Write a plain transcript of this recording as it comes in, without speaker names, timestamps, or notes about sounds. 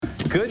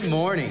Good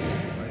morning.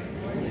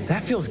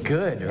 That feels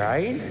good,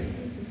 right?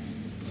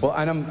 Well,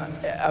 and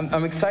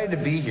I'm excited to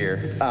be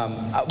here.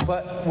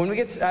 But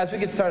as we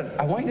get started,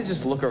 I want you to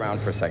just look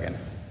around for a second.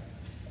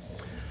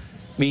 I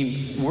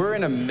mean, we're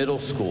in a middle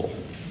school.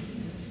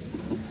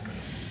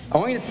 I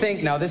want you to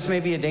think, now this may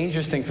be a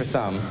dangerous thing for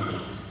some,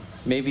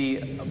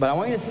 but I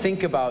want you to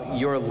think about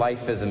your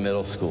life as a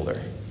middle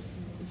schooler.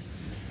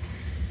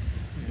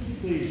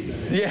 Please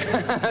don't.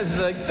 Yeah, it's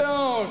like,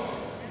 don't.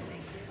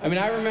 I mean,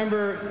 I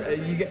remember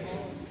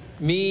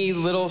me,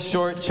 little,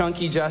 short,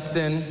 chunky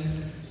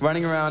Justin,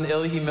 running around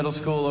Illahee Middle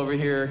School over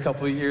here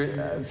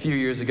a few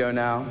years ago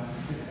now,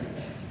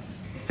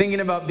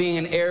 thinking about being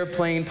an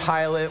airplane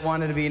pilot,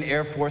 wanted to be an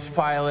Air Force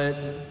pilot,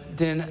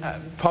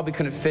 probably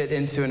couldn't fit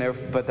into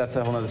but that's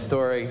a whole other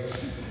story.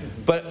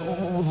 But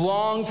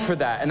longed for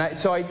that, and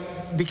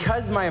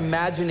because my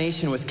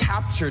imagination was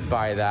captured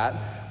by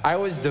that, I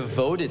was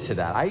devoted to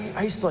that.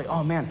 I used to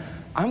oh man,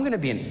 I'm gonna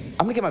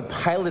get my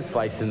pilot's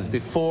license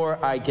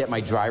before I get my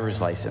driver's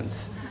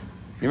license.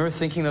 You remember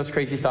thinking those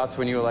crazy thoughts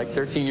when you were like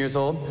 13 years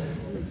old?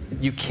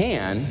 You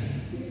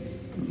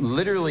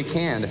literally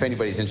can, if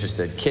anybody's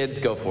interested. Kids,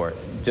 go for it.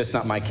 Just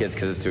not my kids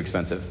because it's too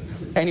expensive.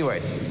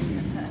 Anyways,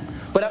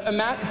 but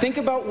think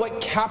about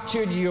what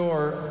captured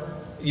your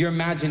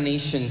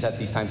imaginations at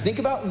these times. Think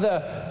about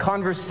the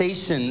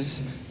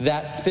conversations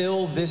that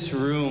fill this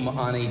room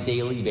on a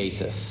daily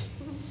basis.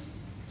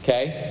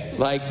 Okay?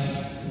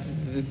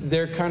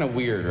 They're kind of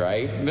weird,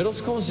 right? Middle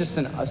school is just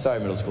middle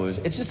schoolers.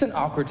 It's just an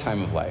awkward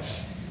time of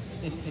life.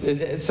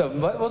 So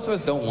most of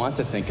us don't want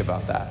to think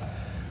about that.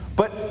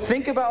 But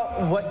think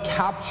about what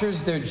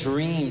captures their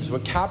dreams,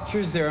 what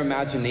captures their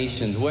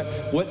imaginations, what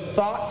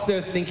thoughts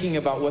they're thinking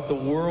about what the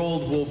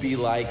world will be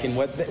like and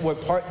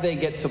what part they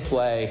get to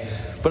play.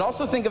 But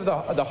also think of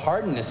the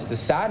hardness, the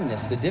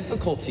sadness, the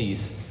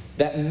difficulties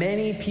that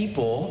many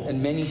people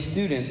and many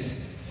students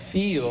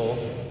feel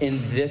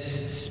in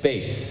this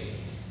space.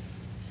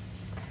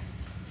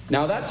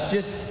 Now that's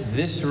just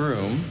this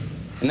room,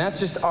 and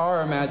that's just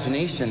our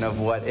imagination of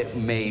what it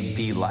may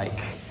be like.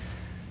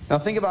 Now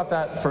think about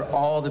that for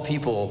all the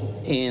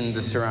people in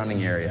the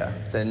surrounding area,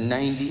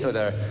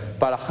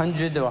 about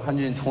 100 to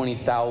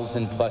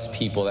 120,000 plus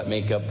people that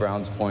make up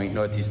Browns Point,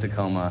 Northeast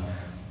Tacoma,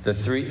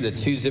 the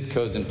two zip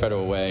codes in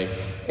Federal Way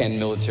and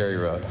Military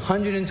Road.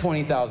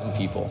 120,000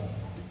 people.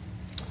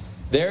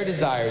 Their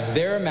desires,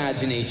 their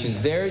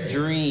imaginations, their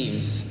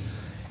dreams,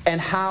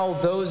 and how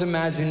those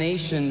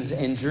imaginations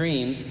and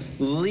dreams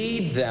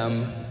lead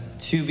them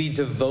to be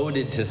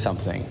devoted to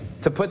something,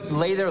 to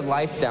lay their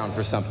life down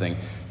for something,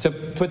 to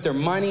put their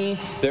money,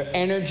 their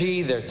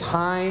energy, their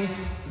time.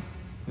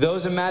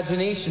 Those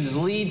imaginations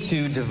lead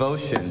to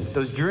devotion.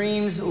 Those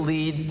dreams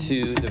lead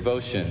to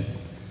devotion.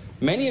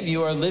 Many of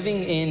you are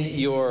living in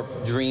your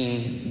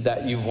dream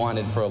that you've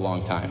wanted for a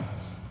long time.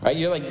 Right?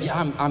 You're like,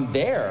 yeah, I'm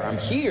there, I'm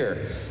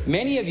here.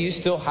 Many of you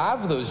still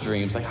have those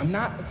dreams. Like,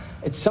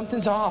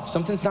 something's off,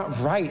 something's not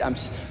right.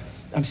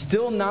 I'm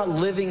still not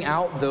living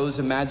out those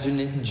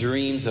imagined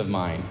dreams of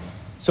mine.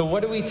 So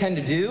what do we tend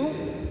to do?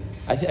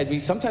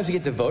 Sometimes we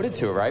get devoted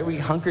to it, right? We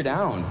hunker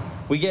down.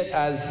 We get,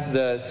 as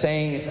the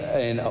saying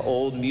in an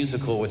old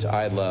musical, which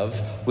I love,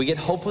 we get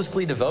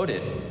hopelessly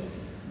devoted.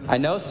 I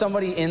know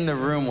somebody in the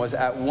room was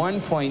at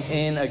one point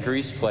in a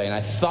Grease play, and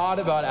I thought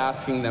about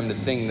asking them to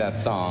sing that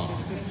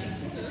song.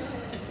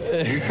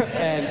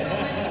 and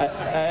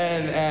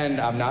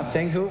I'm not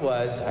saying who it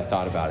was. I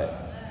thought about it.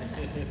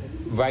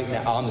 Right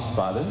now, on the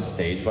spot, there's a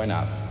stage, why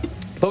not?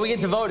 But we get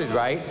devoted,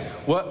 right?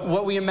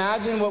 What we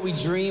imagine, what we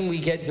dream, we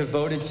get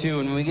devoted to.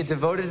 And when we get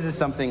devoted to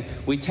something,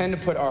 we tend to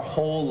put our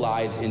whole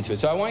lives into it.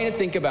 So I want you to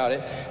think about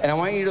it, and I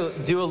want you to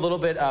do a little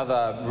bit of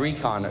a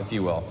recon, if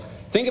you will.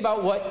 Think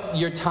about what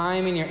your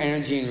time and your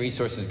energy and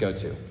resources go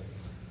to.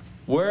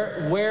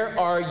 Where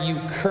are you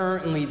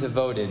currently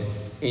devoted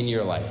in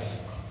your life?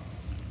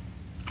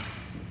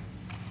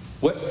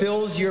 What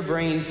fills your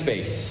brain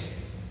space?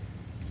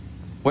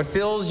 What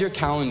fills your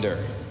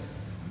calendar?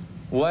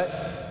 What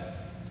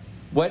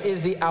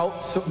is the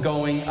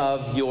outgoing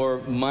of your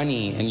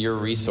money and your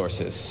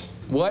resources?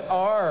 What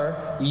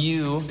are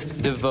you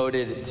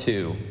devoted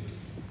to?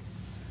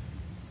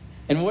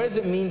 And what does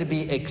it mean to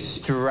be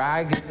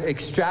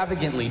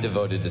extravagantly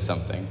devoted to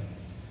something?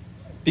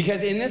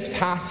 Because in this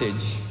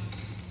passage,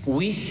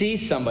 we see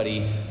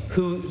somebody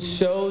who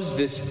shows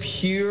this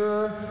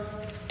pure,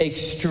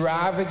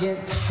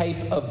 extravagant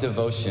type of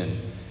devotion.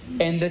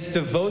 And this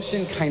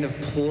devotion kind of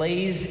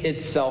plays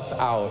itself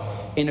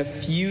out in a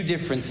few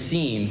different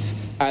scenes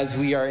as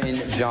we are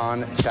in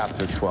John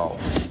chapter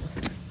 12.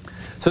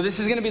 So this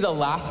is going to be the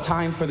last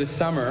time for the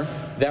summer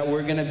that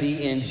we're going to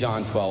be in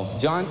John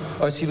 12.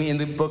 In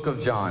the book of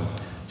John.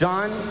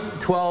 John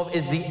 12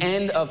 is the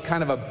end of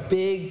kind of a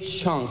big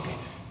chunk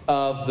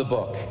of the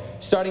book.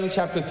 Starting in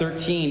chapter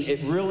 13, it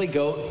really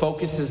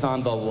focuses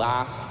on the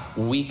last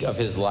week of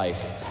his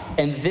life.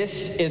 And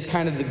this is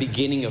kind of the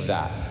beginning of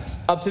that.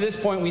 Up to this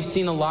point, we've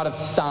seen a lot of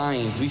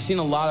signs. We've seen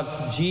a lot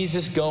of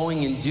Jesus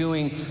going and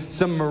doing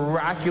some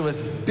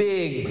miraculous,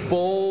 big,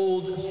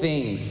 bold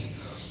things.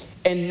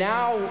 And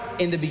now,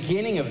 in the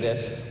beginning of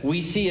this,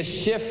 we see a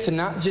shift to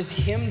not just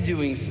him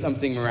doing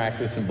something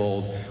miraculous and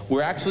bold.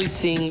 We're actually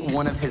seeing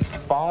one of his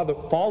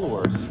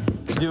followers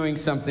doing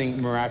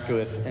something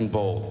miraculous and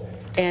bold.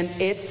 And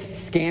it's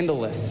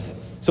scandalous.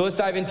 So let's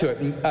dive into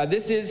it.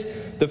 This is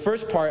the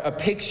first part, a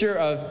picture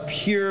of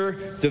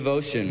pure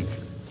devotion.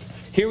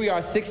 Here we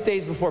are 6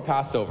 days before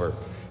Passover.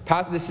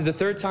 This is the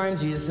third time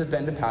Jesus has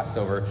been to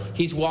Passover.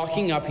 He's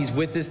walking up, he's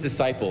with his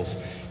disciples.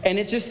 And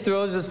it just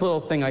throws this little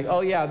thing like,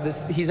 oh yeah,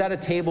 he's at a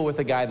table with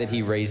a guy that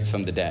he raised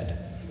from the dead.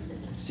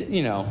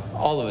 You know,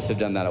 all of us have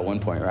done that at one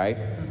point, right?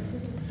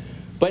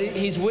 But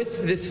he's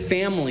with this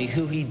family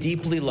who he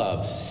deeply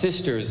loves.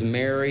 Sisters,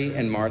 Mary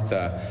and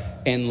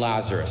Martha and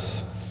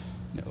Lazarus.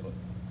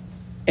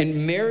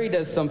 And Mary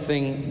does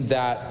something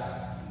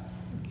that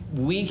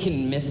we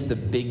can miss the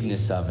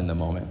bigness of in the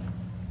moment.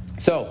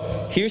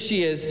 So here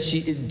she is.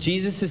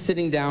 Jesus is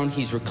sitting down.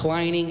 He's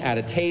reclining at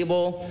a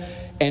table.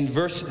 And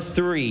verse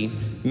 3,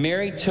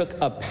 Mary took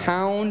a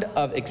pound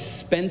of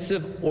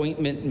expensive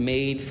ointment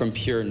made from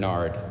pure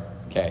nard.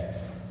 Okay,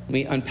 let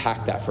me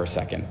unpack that for a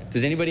second.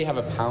 Does anybody have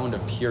a pound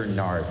of pure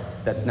nard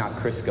that's not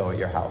Crisco at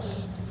your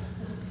house?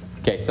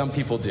 Okay, some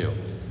people do.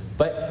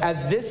 But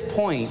at this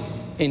point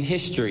in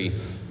history,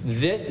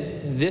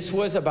 this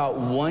was about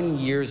 1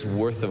 year's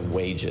worth of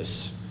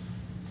wages.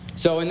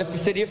 So in the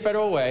city of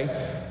Federal Way,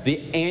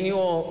 the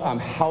annual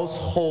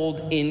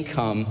household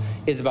income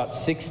is about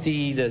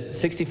 $65,000 to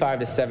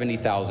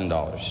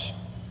 $70,000.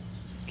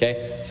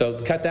 Okay, so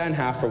cut that in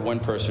half for one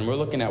person. We're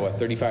looking at what,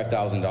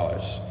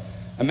 $35,000.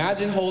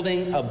 Imagine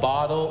holding a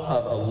bottle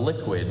of a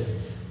liquid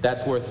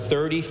that's worth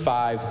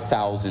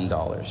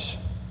 $35,000.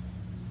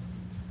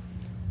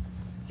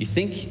 You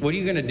think, what are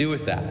you going to do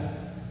with that?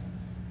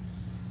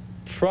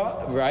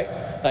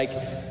 Right? Like,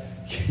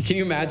 can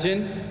you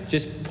imagine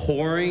just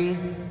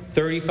pouring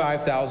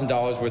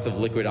 $35,000 worth of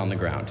liquid on the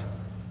ground?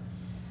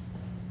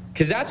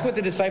 Because that's what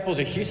the disciples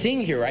are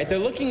seeing here, right? They're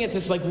looking at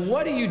this like,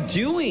 what are you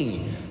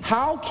doing?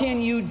 How can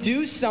you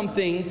do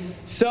something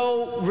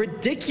so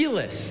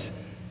ridiculous?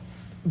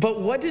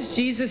 But what does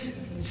Jesus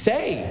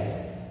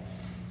say?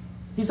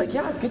 He's like,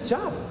 yeah, good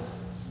job.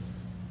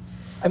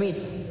 I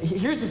mean,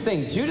 here's the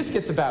thing. Judas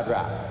gets a bad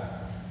rap.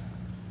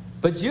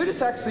 But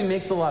Judas actually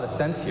makes a lot of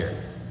sense here.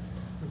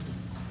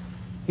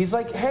 He's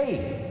like,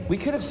 hey, we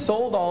could have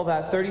sold all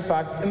that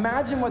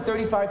imagine what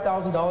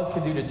 $35,000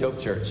 could do to Joke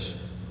Church.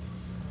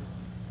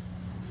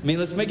 I mean,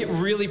 let's make it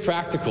really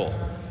practical.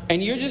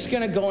 And you're just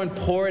going to go and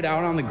pour it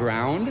out on the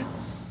ground?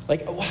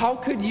 Like, how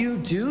could you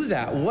do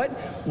that? What?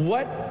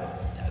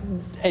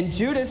 And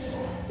Judas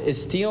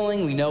is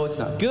stealing. We know it's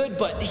not good,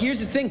 but here's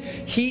the thing.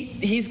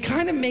 He's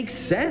kind of makes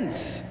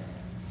sense.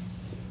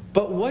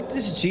 But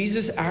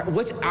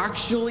what's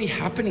actually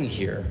happening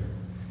here?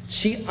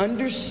 She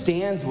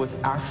understands what's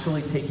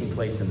actually taking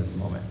place in this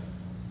moment.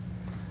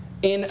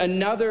 In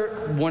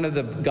another one of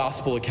the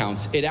gospel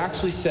accounts, it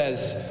actually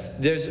says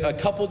there's a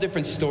couple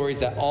different stories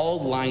that all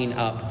line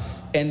up.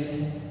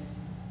 And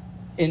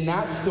in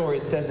that story,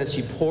 it says that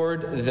she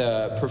poured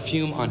the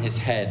perfume on his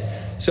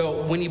head.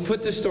 So when you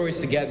put the stories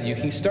together, you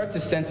can start to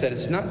sense that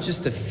it's not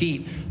just the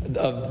feet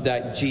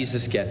that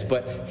Jesus gets,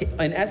 but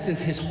in essence,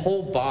 his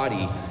whole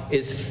body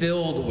is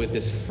filled with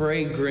this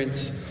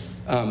fragrant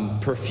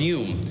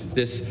perfume.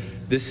 This,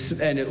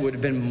 and it would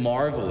have been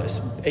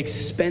marvelous,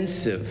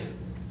 expensive.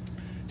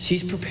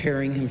 She's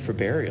preparing him for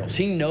burial.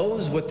 She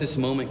knows what this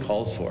moment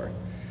calls for.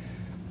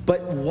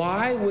 But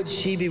why would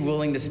she be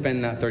willing to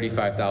spend that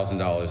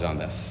 $35,000 on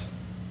this?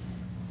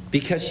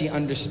 Because she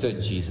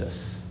understood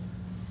Jesus.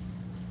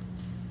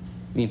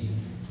 I mean,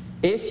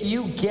 if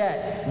you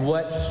get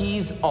what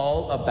he's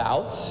all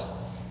about,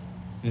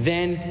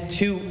 then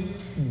to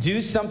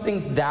do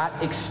something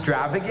that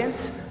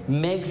extravagant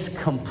makes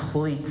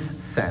complete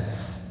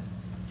sense.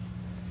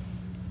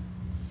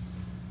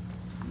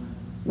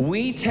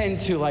 We tend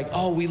to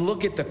we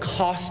look at the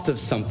cost of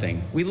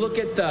something. We look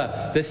at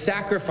the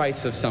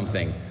sacrifice of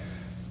something.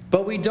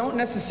 But we don't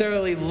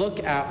necessarily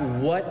look at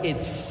what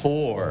it's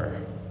for.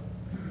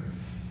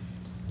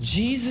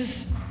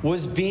 Jesus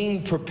was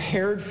being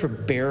prepared for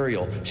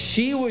burial.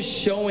 She was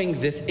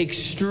showing this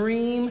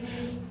extreme,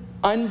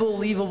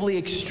 unbelievably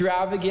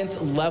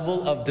extravagant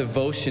level of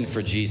devotion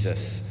for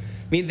Jesus. I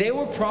mean, they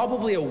were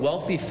probably a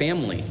wealthy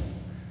family.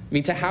 I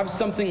mean, to have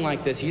something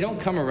like this, you don't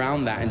come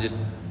around that and just,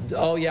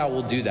 oh yeah,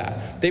 we'll do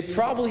that. They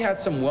probably had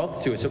some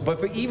wealth to it.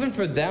 But even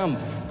for them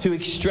to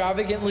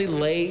extravagantly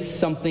lay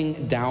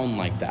something down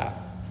like that.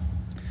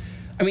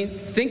 I mean,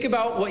 think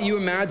about what you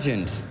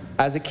imagined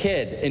as a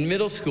kid in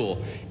middle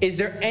school. Is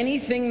there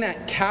anything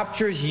that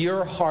captures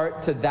your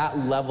heart to that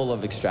level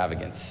of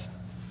extravagance?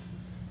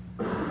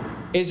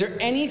 Is there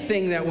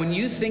anything that when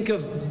you think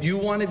of you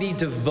want to be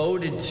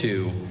devoted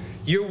to,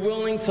 you're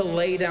willing to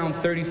lay down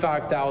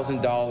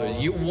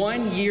 $35,000,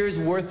 1 year's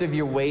worth of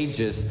your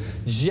wages,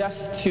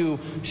 just to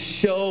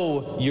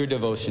show your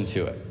devotion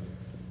to it?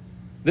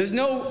 There's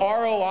no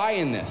ROI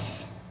in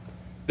this.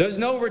 There's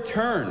no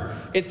return.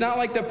 It's not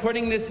like they're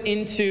putting this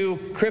into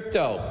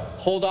crypto.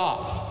 Hold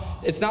off.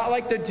 It's not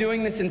like they're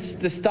doing this in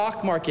the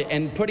stock market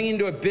and putting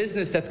into a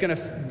business that's going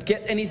to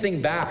get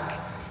anything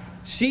back.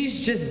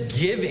 She's just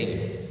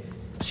giving.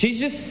 She's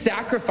just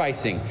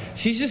sacrificing.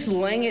 She's just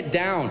laying it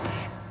down.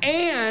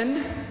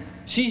 And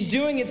she's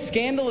doing it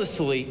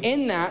scandalously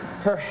in that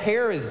her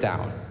hair is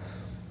down.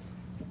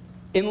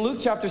 In Luke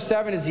chapter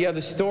 7 is the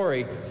other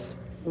story.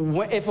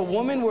 If a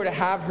woman were to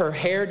have her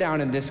hair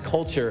down in this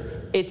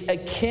culture, it's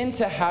akin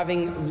to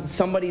having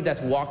somebody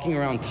that's walking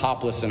around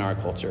topless in our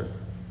culture.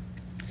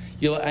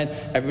 And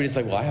everybody's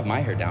like, well, I have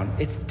my hair down.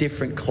 It's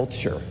different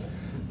culture.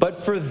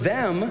 But for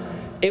them,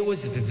 it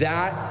was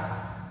that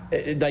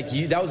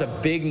was a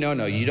big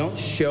no-no. You don't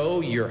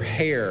show your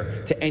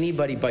hair to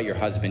anybody but your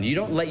husband. You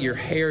don't let your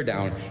hair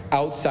down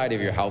outside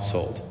of your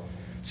household.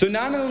 So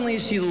not only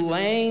is she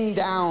laying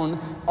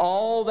down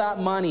all that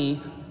money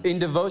in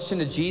devotion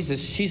to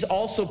Jesus, she's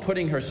also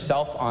putting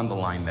herself on the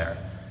line there.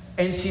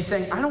 And she's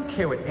saying, I don't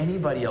care what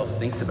anybody else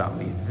thinks about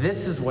me.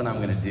 This is what I'm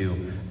going to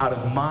do out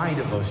of my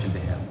devotion to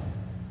him.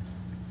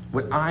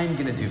 What I'm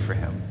going to do for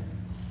him.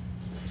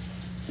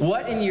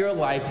 What in your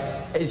life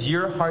is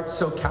your heart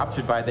so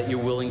captured by that you're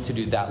willing to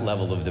do that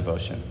level of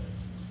devotion?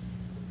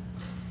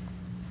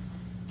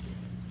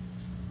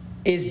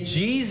 Is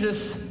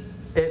Jesus,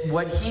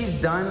 what he's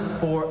done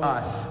for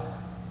us,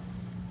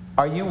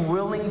 are you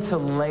willing to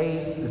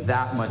lay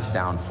that much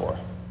down for?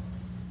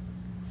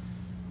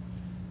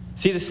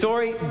 See, the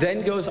story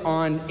then goes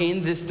on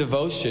in this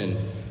devotion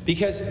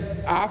because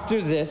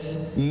after this,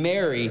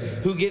 Mary,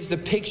 who gives the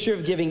picture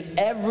of giving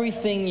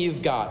everything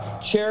you've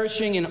got,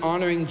 cherishing and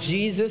honoring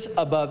Jesus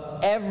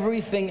above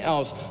everything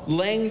else,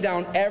 laying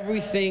down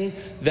everything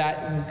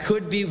that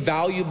could be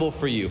valuable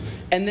for you.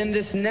 And then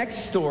this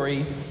next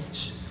story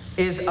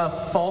is a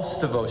false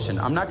devotion.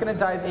 I'm not going to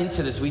dive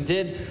into this. We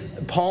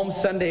did Palm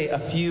Sunday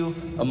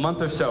a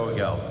month or so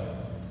ago.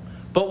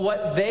 But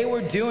what they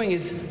were doing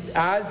is,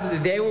 as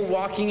they were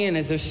walking in,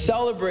 as they're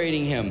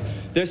celebrating him,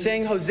 they're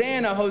saying,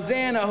 Hosanna,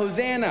 Hosanna,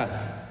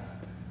 Hosanna.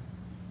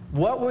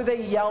 What were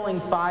they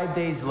yelling 5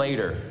 days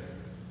later?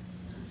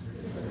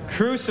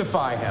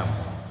 Crucify him.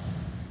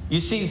 You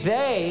see,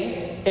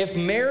 if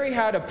Mary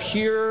had a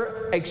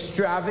pure,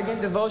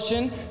 extravagant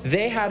devotion,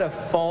 they had a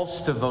false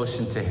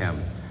devotion to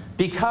him.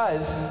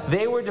 Because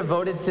they were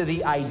devoted to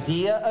the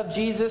idea of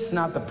Jesus,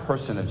 not the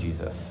person of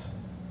Jesus.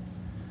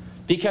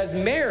 Because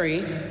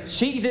Mary,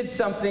 she did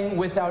something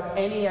without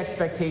any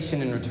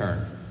expectation in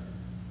return.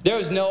 There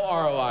was no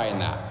ROI in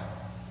that.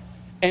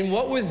 And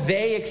what were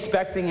they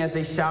expecting as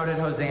they shouted,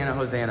 Hosanna,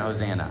 Hosanna,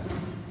 Hosanna?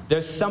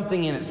 There's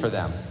something in it for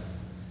them.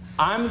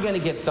 I'm going to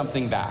get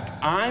something back.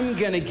 I'm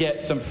going to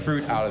get some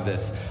fruit out of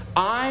this.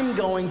 I'm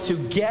going to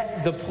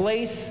get the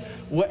place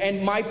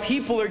and my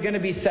people are going to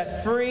be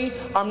set free.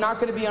 I'm not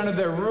going to be under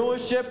their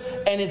rulership,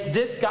 and it's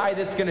this guy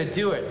that's going to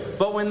do it.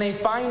 But when they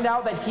find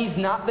out that he's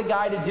not the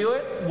guy to do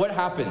it, what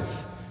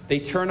happens? They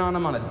turn on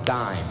him on a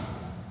dime.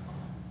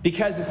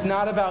 Because it's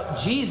not about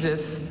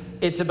Jesus,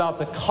 it's about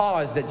the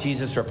cause that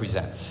Jesus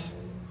represents.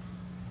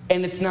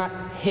 And it's not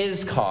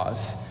his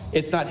cause.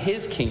 It's not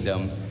his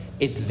kingdom.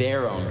 It's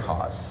their own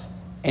cause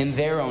and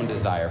their own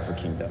desire for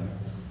kingdom.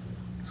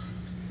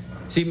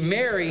 See,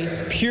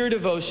 Mary, pure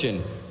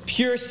devotion,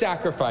 pure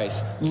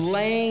sacrifice,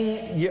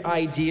 laying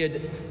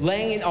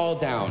it all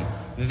down.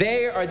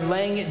 They are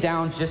laying it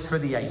down just for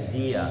the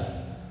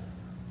idea.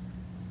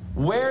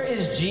 Where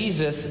is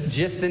Jesus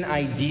just an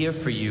idea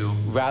for you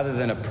rather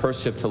than a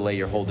person to lay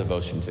your whole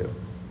devotion to?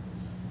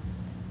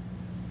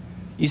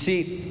 You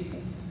see,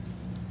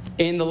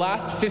 in the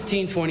last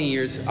 15, 20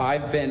 years,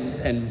 I've been,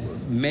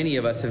 and many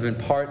of us have been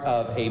part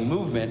of a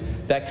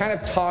movement that kind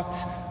of talked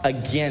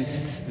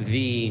against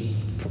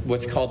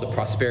what's called the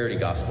prosperity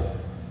gospel.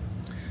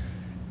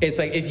 It's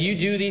like, if you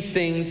do these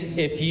things,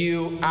 if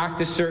you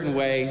act a certain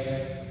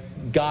way,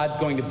 God's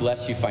going to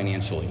bless you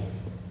financially.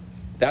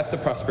 That's the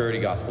prosperity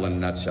gospel in a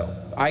nutshell.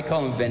 I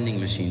call him vending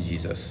machine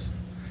Jesus.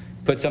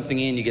 Put something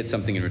in, you get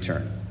something in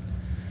return.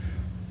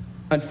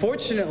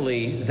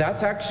 Unfortunately,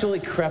 that's actually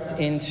crept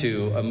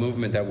into a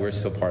movement that we're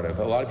still part of.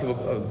 A lot of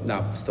people,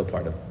 not still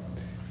part of.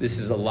 This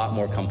is a lot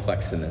more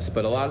complex than this.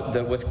 But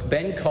what's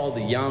been called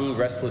the Young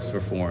Restless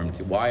Reformed,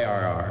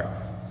 YRR,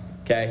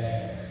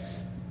 okay?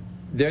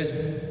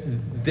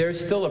 There's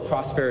still a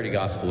prosperity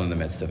gospel in the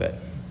midst of it.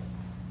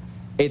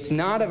 It's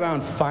not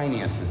around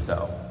finances,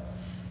 though.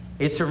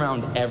 It's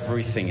around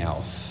everything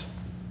else.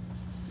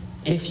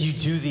 If you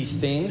do these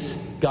things,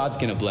 God's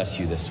going to bless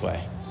you this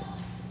way.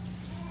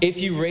 If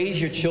you raise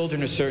your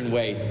children a certain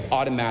way,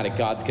 automatic,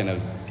 God's going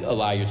to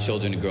allow your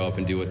children to grow up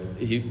and do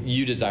what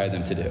you desire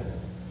them to do.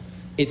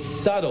 It's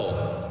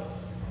subtle,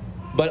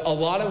 but a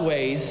lot of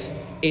ways,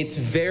 it's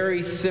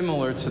very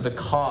similar to the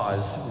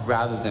cause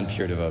rather than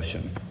pure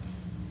devotion.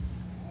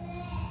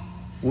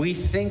 We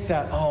think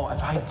that,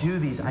 if I do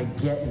these, I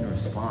get in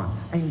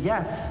response. And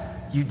yes,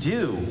 you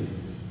do.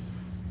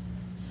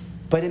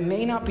 But it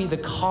may not be the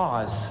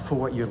cause for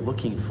what you're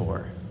looking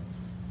for.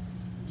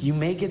 You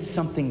may get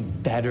something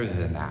better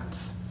than that.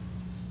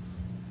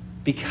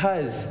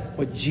 Because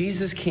what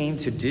Jesus came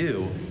to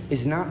do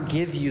is not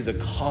give you the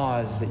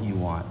cause that you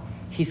want.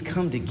 He's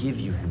come to give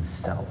you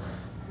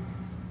himself.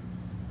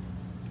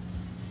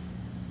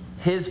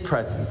 His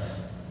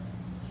presence,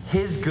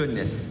 his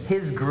goodness,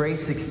 his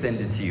grace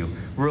extended to you.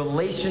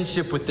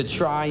 Relationship with the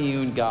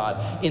triune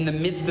God in the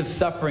midst of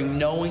suffering,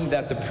 knowing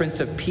that the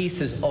Prince of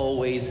Peace is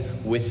always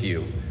with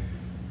you.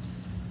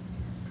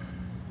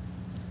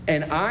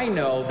 And I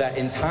know that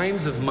in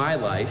times of my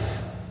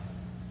life,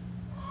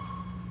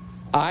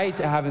 I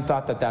haven't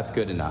thought that that's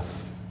good enough.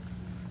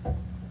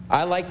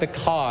 I like the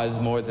cause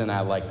more than I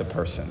like the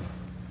person.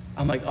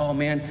 I'm like, oh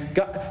man,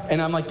 God,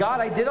 and I'm like, God,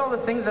 I did all the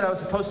things that I was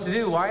supposed to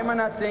do. Why am I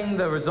not seeing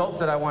the results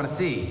that I want to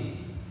see?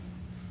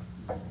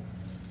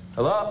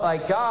 Hello?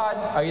 Like, God,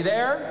 are you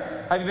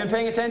there? Have you been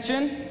paying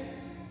attention?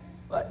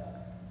 Like,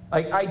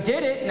 I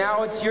did it,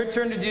 now it's your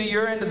turn to do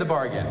your end of the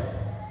bargain.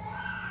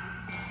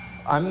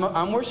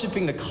 I'm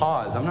worshiping the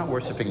cause, I'm not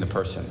worshiping the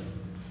person.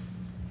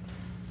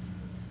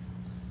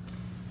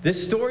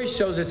 This story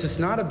shows us it's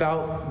not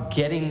about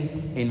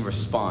getting in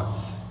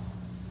response.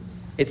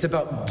 It's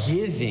about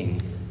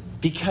giving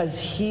because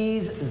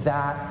he's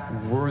that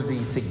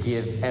worthy to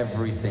give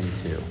everything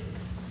to.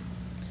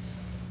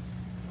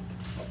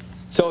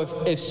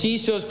 So if she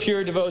shows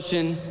pure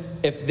devotion,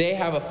 if they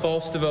have a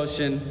false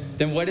devotion,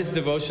 then what does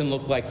devotion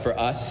look like for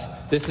us?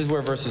 This is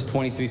where verses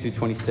 23 through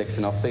 26,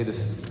 and I'll say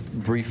this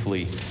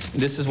briefly.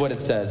 This is what it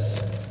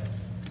says.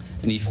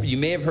 And you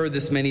may have heard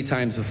this many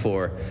times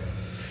before.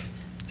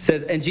 It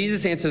says, and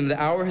Jesus answered them,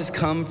 the hour has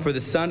come for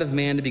the Son of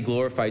Man to be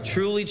glorified.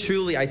 Truly,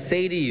 truly, I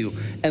say to you,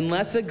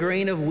 unless a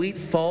grain of wheat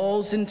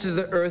falls into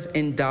the earth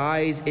and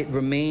dies, it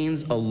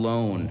remains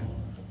alone.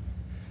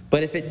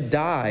 But if it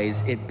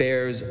dies, it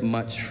bears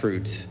much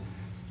fruit.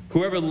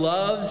 Whoever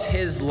loves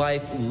his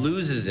life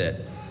loses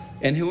it,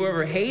 and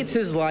whoever hates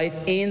his life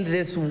in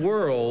this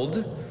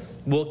world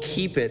will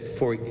keep it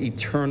for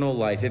eternal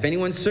life. If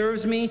anyone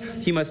serves me,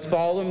 he must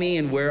follow me,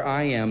 and where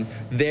I am,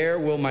 there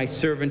will my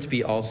servant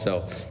be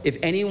also. If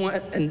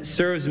anyone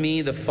serves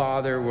me, the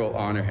Father will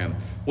honor him.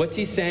 What's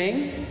he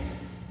saying?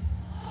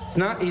 He's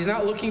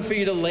not looking for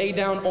you to lay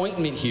down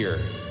ointment here.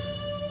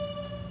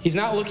 He's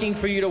not looking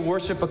for you to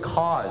worship a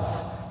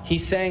cause.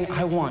 He's saying,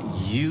 I want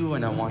you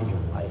and I want your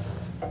life.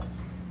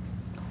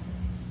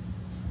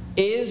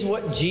 Is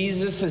what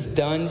Jesus has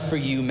done for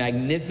you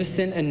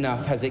magnificent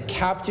enough? Has it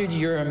captured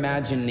your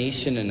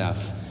imagination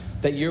enough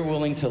that you're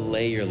willing to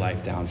lay your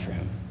life down for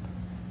him?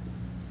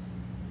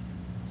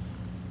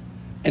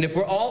 And if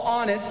we're all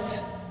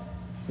honest,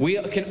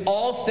 we can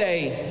all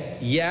say,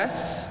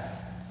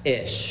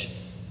 yes-ish.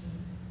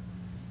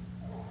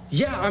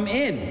 Yeah, I'm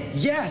in.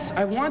 Yes,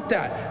 I want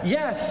that.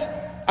 Yes,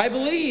 I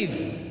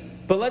believe.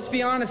 But let's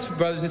be honest,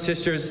 brothers and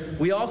sisters,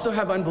 we also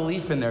have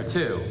unbelief in there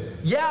too.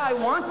 Yeah, I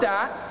want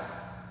that.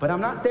 But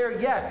I'm not there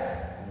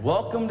yet.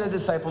 Welcome to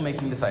Disciple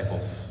Making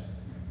Disciples.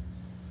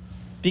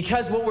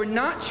 Because what we're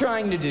not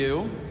trying to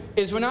do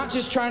is we're not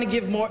just trying to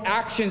give more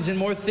actions and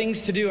more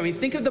things to do. I mean,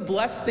 think of the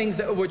blessed things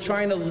that we're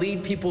trying to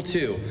lead people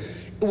to.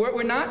 What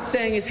we're not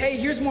saying is, hey,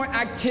 here's more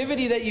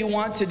activity that you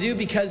want to do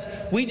because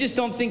we just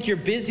don't think you're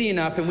busy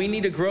enough and we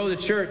need to grow the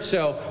church.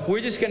 So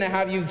we're just going to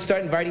have you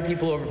start inviting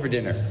people over for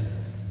dinner.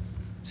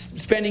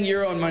 Spending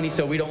your own money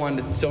so we don't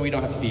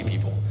have to feed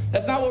people.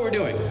 That's not what we're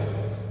doing.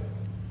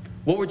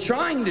 What we're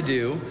trying to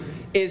do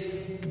is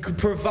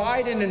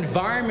provide an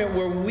environment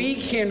where we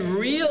can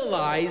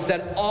realize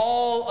that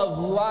all of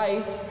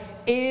life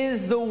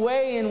is the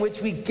way in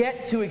which we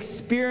get to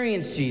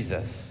experience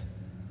Jesus.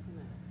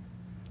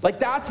 Like,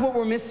 that's what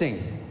we're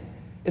missing.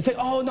 It's like,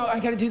 oh, no, I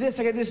got to do this,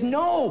 I got to do this.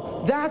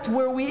 No, that's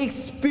where we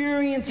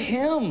experience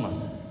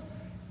him.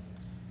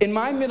 In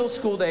my middle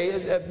school,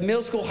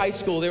 high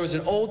school, there was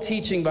an old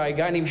teaching by a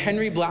guy named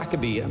Henry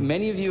Blackaby.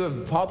 Many of you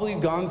have probably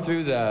gone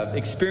through the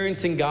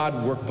Experiencing God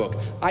workbook.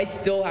 I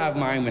still have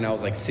mine when I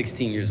was like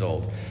 16 years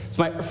old. It's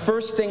my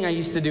first thing I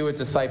used to do with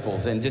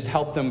disciples and just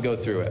help them go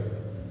through it.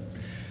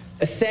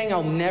 A saying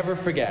I'll never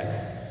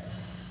forget.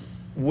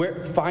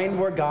 Find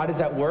where God is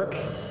at work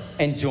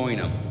and join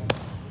him.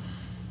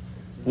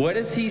 What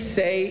does he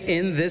say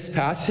in this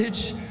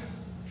passage?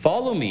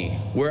 Follow me.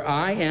 Where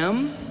I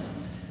am,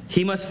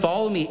 he must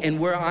follow me,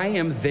 and where I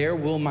am, there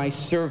will my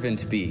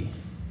servant be.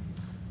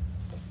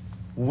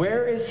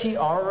 Where is he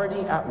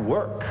already at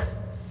work?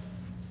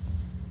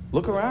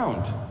 Look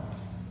around.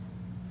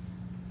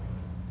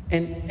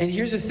 And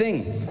here's the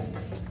thing.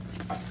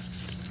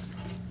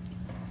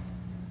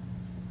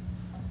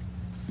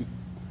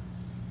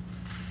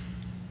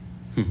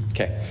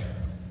 Okay.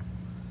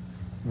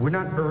 We're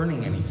not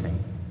earning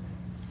anything.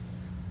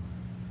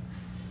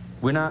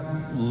 We're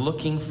not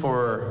looking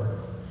for...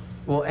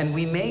 Well, and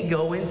we may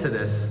go into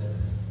this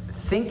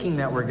thinking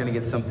that we're going to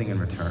get something in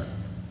return.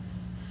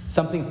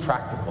 Something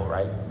practical,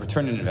 right?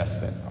 Return on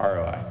investment,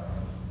 ROI.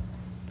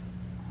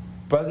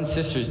 Brothers and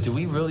sisters, do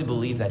we really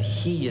believe that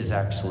he is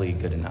actually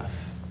good enough?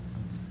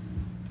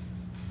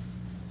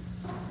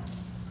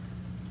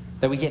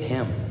 That we get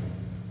him?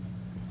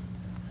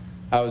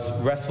 I was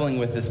wrestling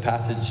with this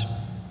passage,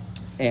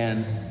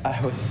 and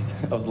I was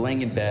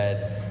laying in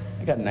bed.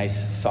 I got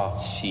nice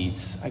soft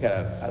sheets.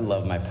 I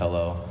love my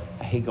pillow.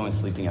 I hate going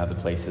sleeping at other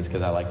places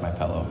because I like my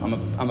pillow.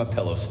 I'm a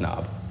pillow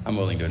snob. I'm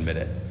willing to admit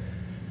it.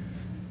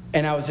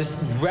 And I was just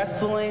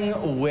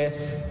wrestling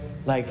with,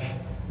 like,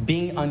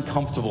 being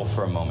uncomfortable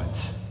for a moment.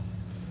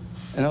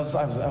 And I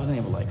wasn't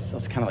able to, like, I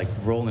was kind of like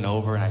rolling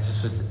over, and I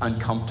just was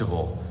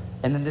uncomfortable.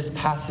 And then this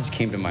passage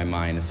came to my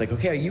mind. It's like,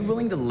 okay, are you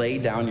willing to lay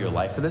down your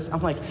life for this?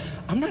 I'm like,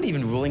 I'm not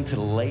even willing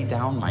to lay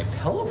down my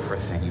pillow for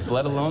things,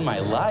 let alone my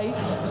life.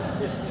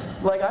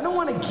 Like, I don't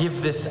want to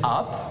give this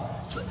up.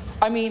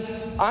 I mean,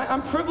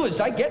 I'm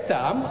privileged. I get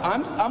that.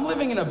 I'm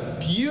living in a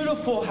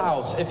beautiful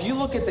house. If you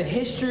look at the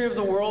history of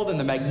the world and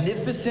the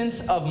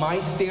magnificence of my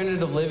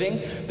standard of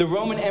living, the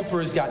Roman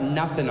emperor's got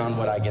nothing on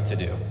what I get to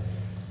do.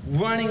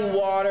 Running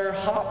water,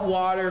 hot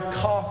water,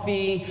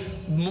 coffee,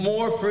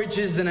 more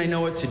fridges than I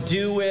know what to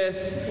do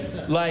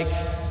with. Like,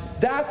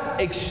 that's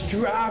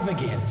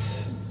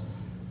extravagance.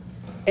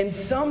 And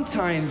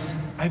sometimes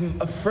I'm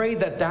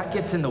afraid that that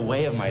gets in the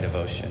way of my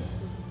devotion.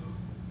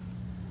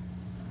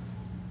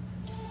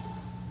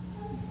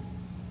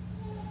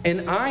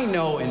 And I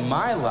know in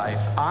my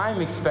life,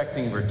 I'm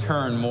expecting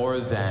return more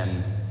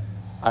than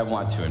I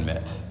want to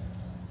admit.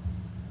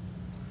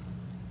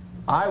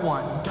 I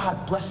want,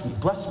 God,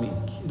 bless me.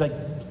 Like,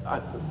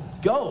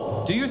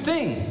 go, do your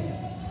thing.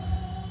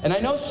 And I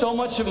know so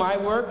much of my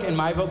work and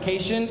my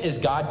vocation is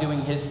God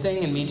doing his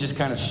thing and me just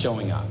kind of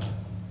showing up.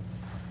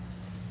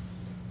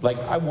 Like,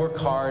 I work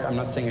hard. I'm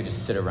not saying I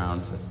just sit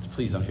around.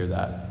 Please don't hear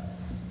that.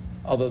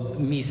 Although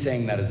me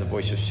saying that is a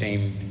voice of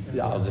shame,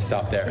 I'll just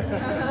stop there.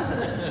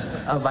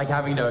 Of like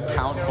having to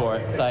account for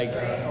it. Like,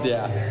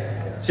 yeah.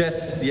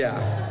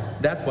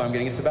 That's why I'm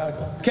getting a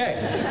sabbatical. Okay.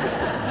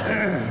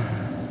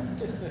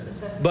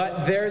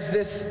 But there's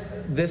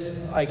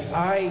this like,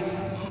 I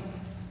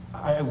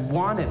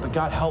want it, but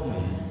God help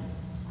me.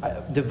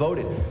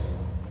 Devoted.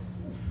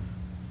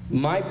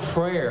 My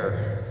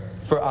prayer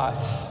for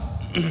us,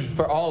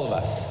 for all of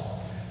us,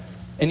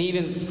 and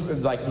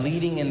even like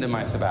leading into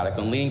my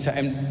sabbatical and leading to,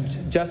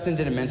 and Justin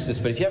didn't mention this,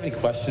 but if you have any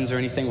questions or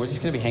anything, we're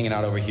just going to be hanging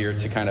out over here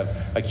to kind of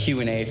a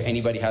Q&A if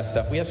anybody has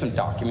stuff. We have some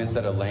documents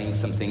that are laying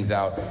some things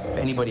out. If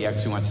anybody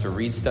actually wants to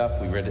read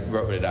stuff, we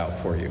wrote it out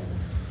for you.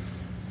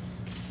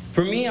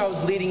 For me, I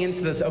was leading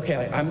into this,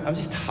 okay, I'm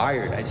just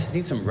tired. I just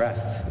need some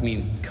rest. I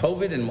mean,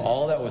 COVID and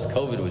all that was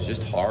COVID was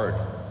just hard.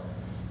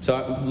 So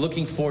I'm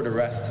looking forward to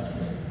rest.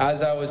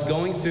 As I was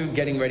going through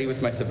getting ready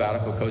with my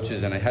sabbatical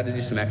coaches, and I had to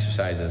do some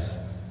exercises,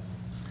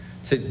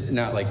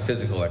 not like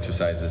physical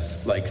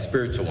exercises, like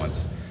spiritual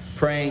ones,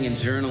 praying and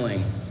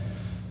journaling,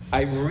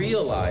 I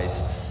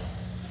realized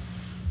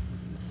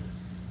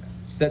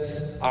that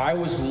I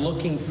was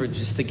looking for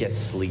just to get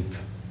sleep.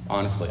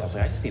 Honestly, I was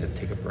like, I just need to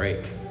take a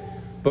break.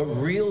 But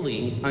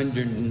really,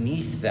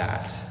 underneath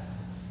that,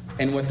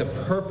 and what the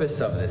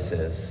purpose of this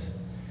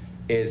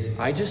is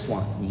I just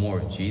want more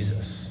of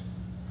Jesus.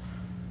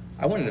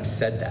 I wouldn't have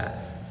said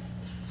that.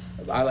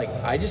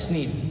 I just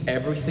need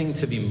everything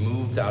to be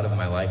moved out of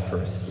my life for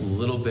a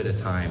little bit of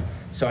time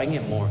so I can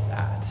get more of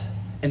that.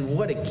 And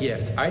what a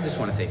gift. I just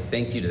want to say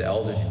thank you to the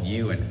elders and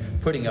you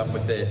and putting up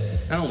with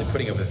it, not only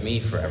putting up with me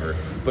forever,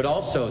 but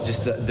also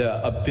just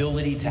the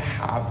ability to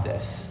have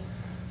this.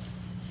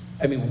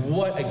 I mean,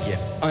 what a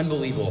gift.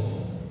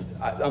 Unbelievable.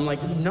 I'm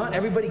like, not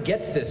everybody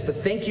gets this, but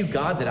thank you,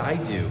 God, that I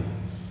do.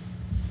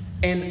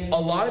 And a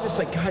lot of it's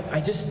like, God,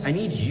 I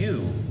need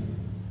you.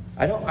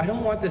 I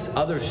don't want this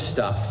other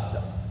stuff,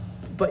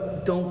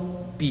 but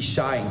don't be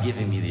shy in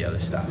giving me the other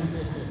stuff.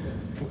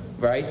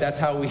 Right? That's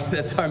the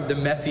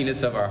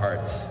messiness of our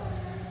hearts.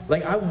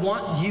 Like, I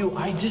want you.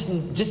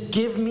 Just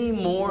give me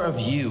more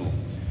of you.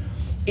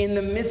 In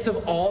the midst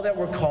of all that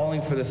we're calling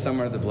for the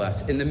Summer of the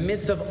Blessed, in the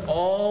midst of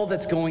all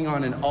that's going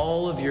on in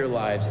all of your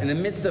lives, in the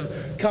midst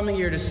of coming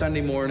here to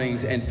Sunday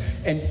mornings and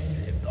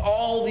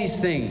all these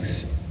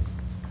things,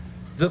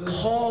 the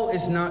call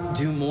is not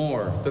do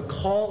more. The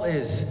call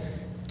is,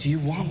 do you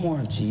want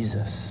more of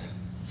Jesus?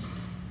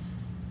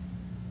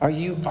 Are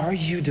you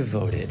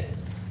devoted?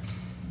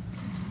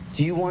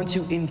 Do you want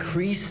to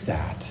increase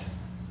that?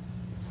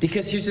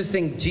 Because here's the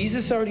thing,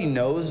 Jesus already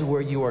knows where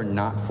you are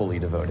not fully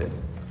devoted.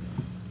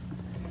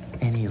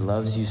 And he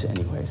loves you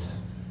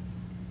anyways.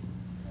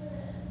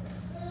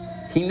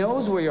 He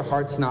knows where your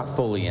heart's not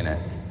fully in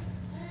it.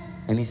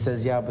 And he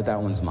says, yeah, but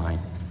that one's mine.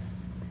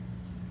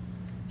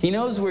 He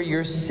knows where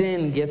your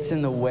sin gets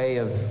in the way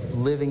of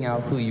living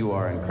out who you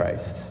are in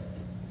Christ.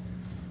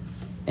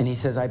 And he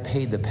says, I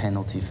paid the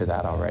penalty for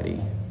that already.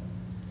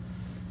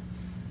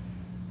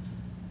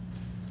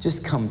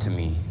 Just come to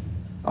me,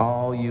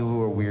 all you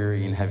who are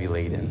weary and heavy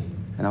laden,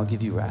 and I'll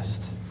give you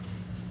rest.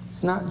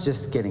 It's not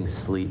just getting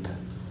sleep.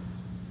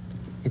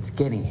 It's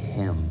getting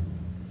him.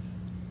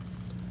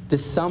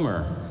 This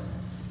summer,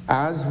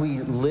 as we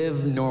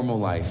live normal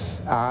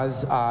life,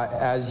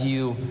 as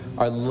you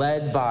are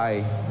led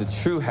by the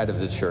true head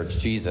of the church,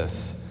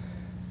 Jesus,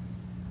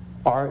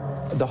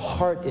 the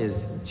heart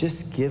is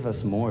just give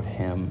us more of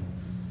him.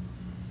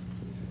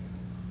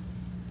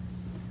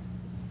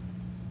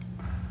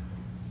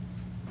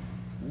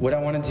 what I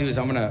want to do is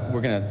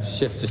we're gonna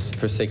shift just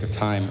for sake of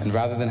time, and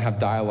rather than have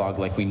dialogue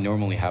like we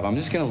normally have, I'm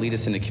just gonna lead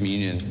us into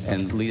communion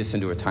and lead us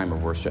into a time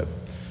of worship,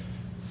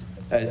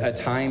 a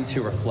time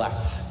to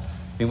reflect.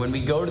 I mean, when we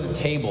go to the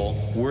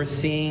table, we're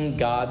seeing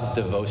God's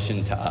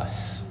devotion to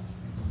us.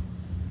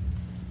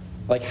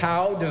 Like,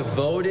 how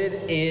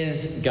devoted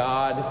is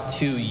God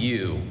to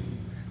you?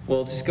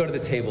 Well, just go to the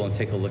table and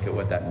take a look at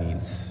what that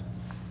means,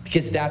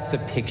 because that's the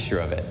picture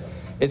of it.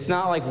 It's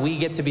not like we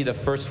get to be the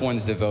first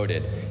ones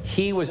devoted.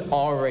 He was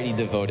already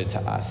devoted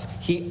to us.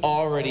 He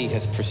already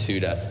has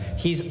pursued us.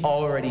 He's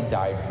already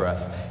died for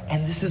us.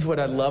 And this is what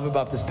I love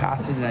about this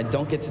passage, and I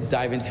don't get to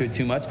dive into it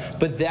too much,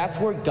 but that's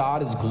where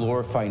God is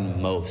glorified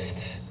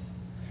most.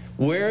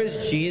 Where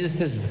is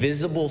Jesus'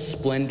 visible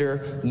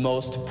splendor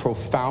most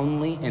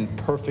profoundly and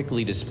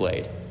perfectly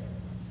displayed?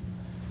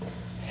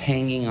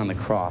 Hanging on the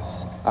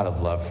cross out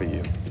of love for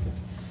you.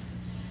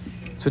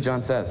 That's what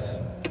John says.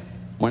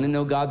 Want to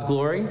know God's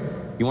glory?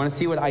 You want to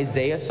see what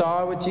Isaiah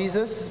saw with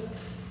Jesus?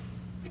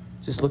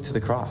 Just look to the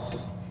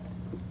cross.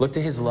 Look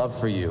to his love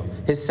for you,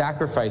 his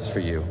sacrifice for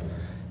you,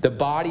 the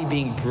body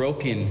being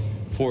broken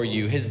for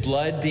you, his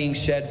blood being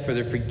shed for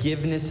the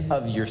forgiveness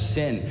of your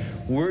sin.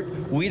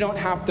 We don't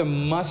have to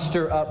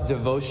muster up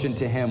devotion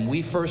to him.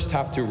 We first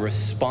have to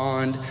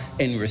respond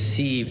and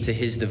receive to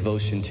his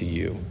devotion to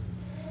you.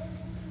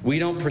 We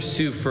don't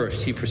pursue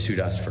first. He pursued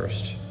us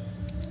first.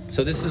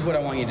 So this is what I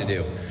want you to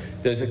do.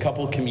 There's a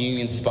couple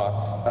communion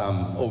spots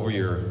over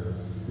your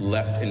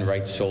left and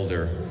right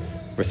shoulder,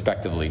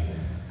 respectively.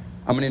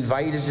 I'm going to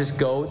invite you to just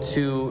go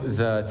to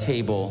the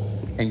table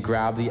and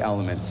grab the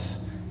elements,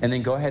 and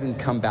then go ahead and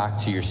come back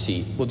to your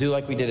seat. We'll do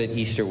like we did at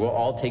Easter. We'll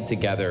all take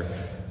together.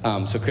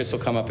 So Chris will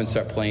come up and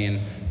start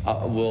playing.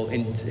 We'll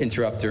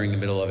interrupt during the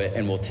middle of it,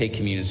 and we'll take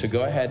communion. So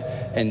go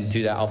ahead and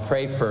do that. I'll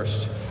pray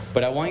first.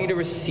 But I want you to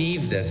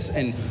receive this.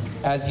 And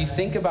as you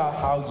think about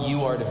how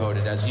you are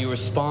devoted, as you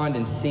respond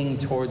and sing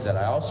towards that,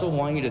 I also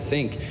want you to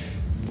think,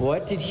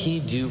 what did he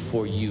do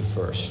for you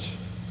first?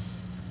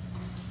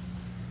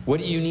 What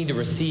do you need to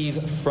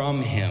receive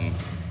from him?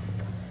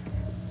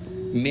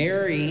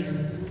 Mary,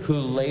 who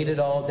laid it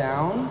all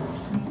down,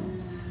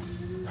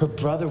 her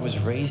brother was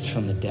raised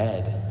from the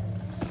dead.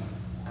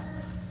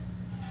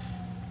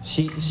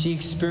 She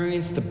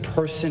experienced the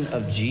person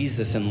of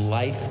Jesus and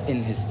life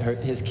in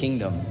his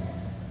kingdom.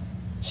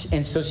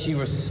 And so she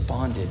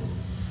responded,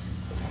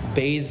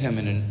 bathed him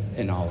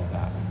in all of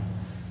that.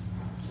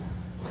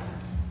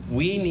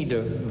 We need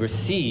to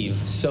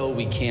receive so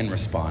we can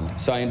respond.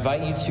 So I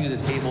invite you to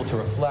the table to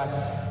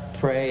reflect,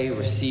 pray,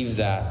 receive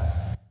that.